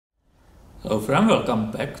Hello friend, welcome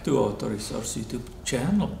back to Auto Resource YouTube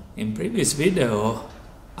channel. In previous video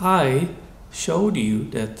I showed you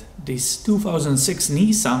that this 2006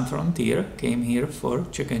 Nissan Frontier came here for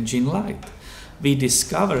check engine light. We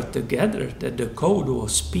discovered together that the code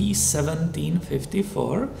was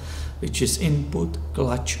P1754, which is input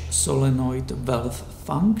clutch solenoid valve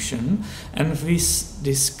function, and we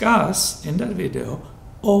discussed in that video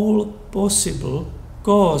all possible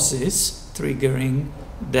causes triggering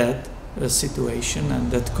that situation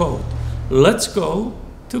and that code. Let's go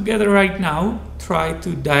together right now, try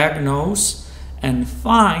to diagnose and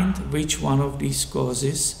find which one of these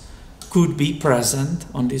causes could be present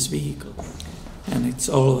on this vehicle. And it's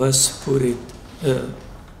always good to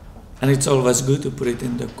put it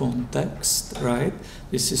in the context, right?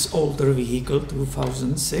 This is older vehicle,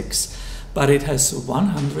 2006, but it has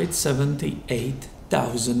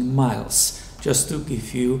 178,000 miles. Just to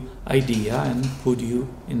give you idea and put you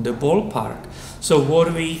in the ballpark. So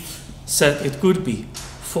what we said, it could be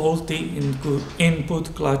faulty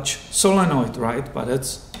input clutch solenoid, right? But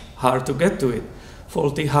it's hard to get to it.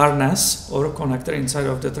 Faulty harness or connector inside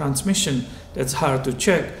of the transmission, that's hard to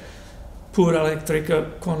check. Poor electrical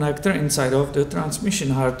connector inside of the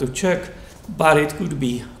transmission, hard to check. But it could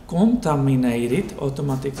be contaminated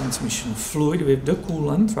automatic transmission fluid with the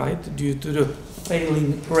coolant, right, due to the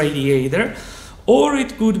failing radiator, or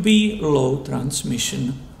it could be low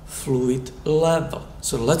transmission fluid level.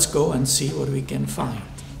 So let's go and see what we can find.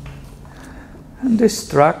 And this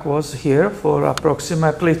truck was here for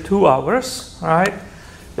approximately 2 hours, right,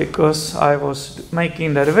 because I was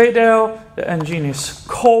making that video. The engine is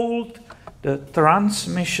cold, the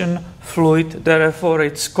transmission fluid, therefore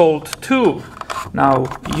it's cold too. Now,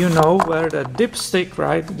 you know where the dipstick,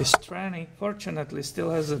 right? This tranny fortunately still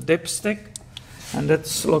has a dipstick, and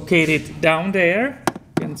that's located down there.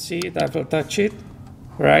 You can see it, I will touch it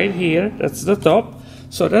right here. That's the top.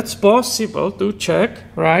 So that's possible to check,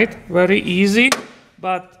 right? Very easy.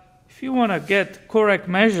 But if you want to get correct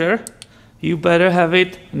measure, you better have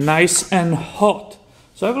it nice and hot.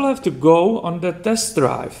 So I will have to go on the test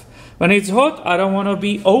drive. When it's hot, I don't want to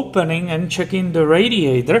be opening and checking the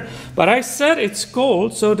radiator, but I said it's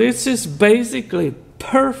cold, so this is basically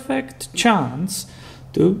perfect chance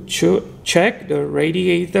to check the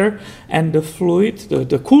radiator and the fluid,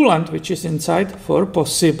 the coolant which is inside, for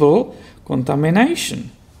possible contamination.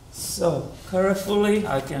 So carefully,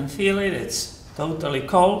 I can feel it, it's totally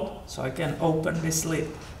cold, so I can open this lid.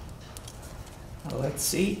 Now let's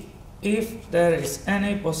see if there is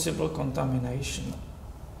any possible contamination.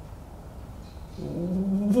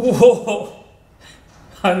 Whoa!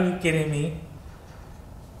 Are you kidding me?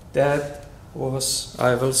 That was,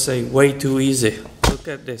 I will say, way too easy. Look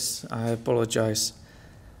at this. I apologize.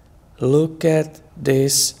 Look at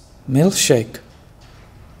this milkshake.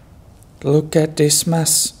 Look at this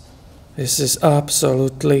mess. This is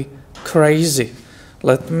absolutely crazy.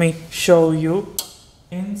 Let me show you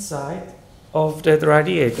inside of that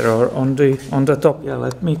radiator, or on the top. Yeah,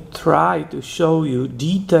 let me try to show you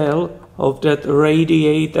detail of that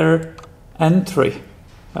radiator entry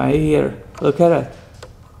right here. Look at it.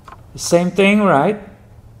 The same thing, right?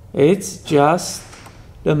 It's just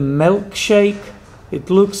the milkshake. It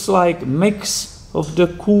looks like mix of the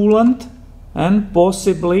coolant and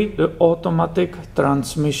possibly the automatic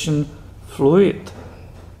transmission fluid.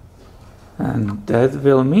 And that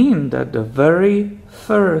will mean that the very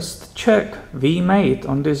first check we made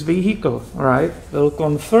on this vehicle, right, will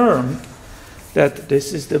confirm that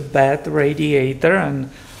this is the bad radiator and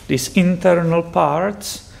these internal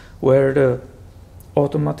parts where the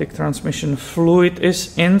automatic transmission fluid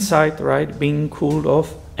is inside, right, being cooled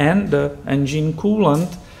off, and the engine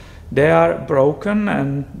coolant, they are broken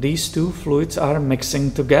and these two fluids are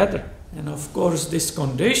mixing together. And of course this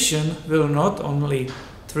condition will not only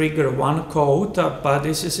trigger one code, but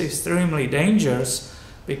this is extremely dangerous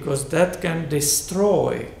because that can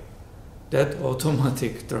destroy that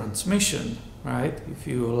automatic transmission, right? If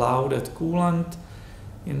you allow that coolant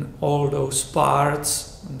in all those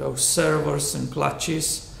parts, those servos and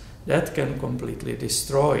clutches, that can completely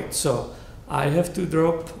destroy it. So I have to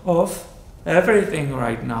drop off everything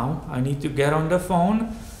right now. I need to get on the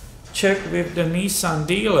phone, check with the Nissan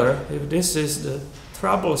dealer if this is the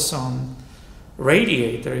troublesome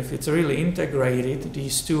radiator, if it's really integrated.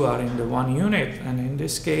 These two are in the one unit, and in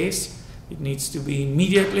this case it needs to be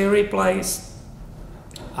immediately replaced.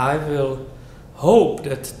 I will hope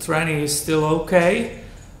that tranny is still okay.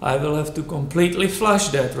 I will have to completely flush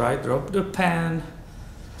that, right? Drop the pan,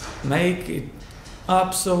 make it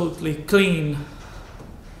absolutely clean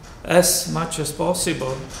as much as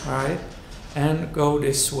possible, right? And go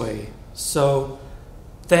this way. So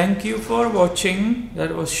thank you for watching.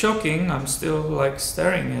 That was shocking. I'm still like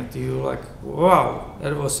staring at you like, wow,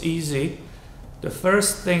 that was easy. The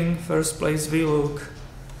first place we look,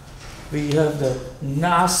 we have the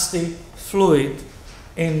nasty fluid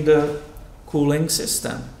in the cooling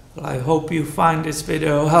system. Well, I hope you find this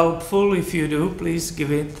video helpful. If you do, please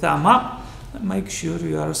give it a thumb up and make sure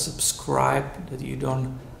you are subscribed that you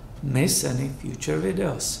don't miss any future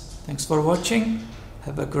videos. Thanks for watching.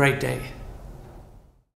 Have a great day.